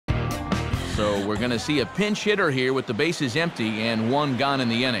So we're going to see a pinch hitter here with the bases empty and one gone in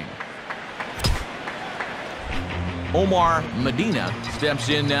the inning. Omar Medina steps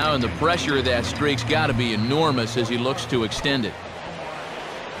in now, and the pressure of that streak's got to be enormous as he looks to extend it.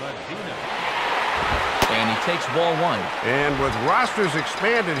 And he takes ball one. And with rosters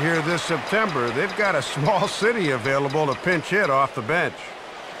expanded here this September, they've got a small city available to pinch hit off the bench.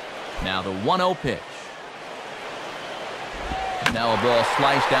 Now the 1-0 pitch. Now a ball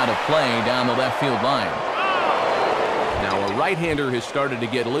sliced out of play down the left field line. Now a right-hander has started to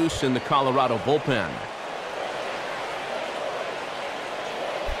get loose in the Colorado bullpen.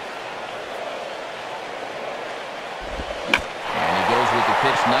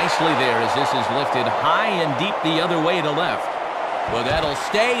 Pitch nicely there as this is lifted high and deep the other way to left. Well, that'll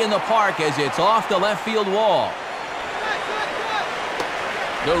stay in the park as it's off the left field wall.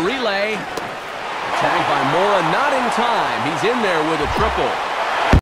 The relay. Tagged by Mora, not in time. He's in there with a triple.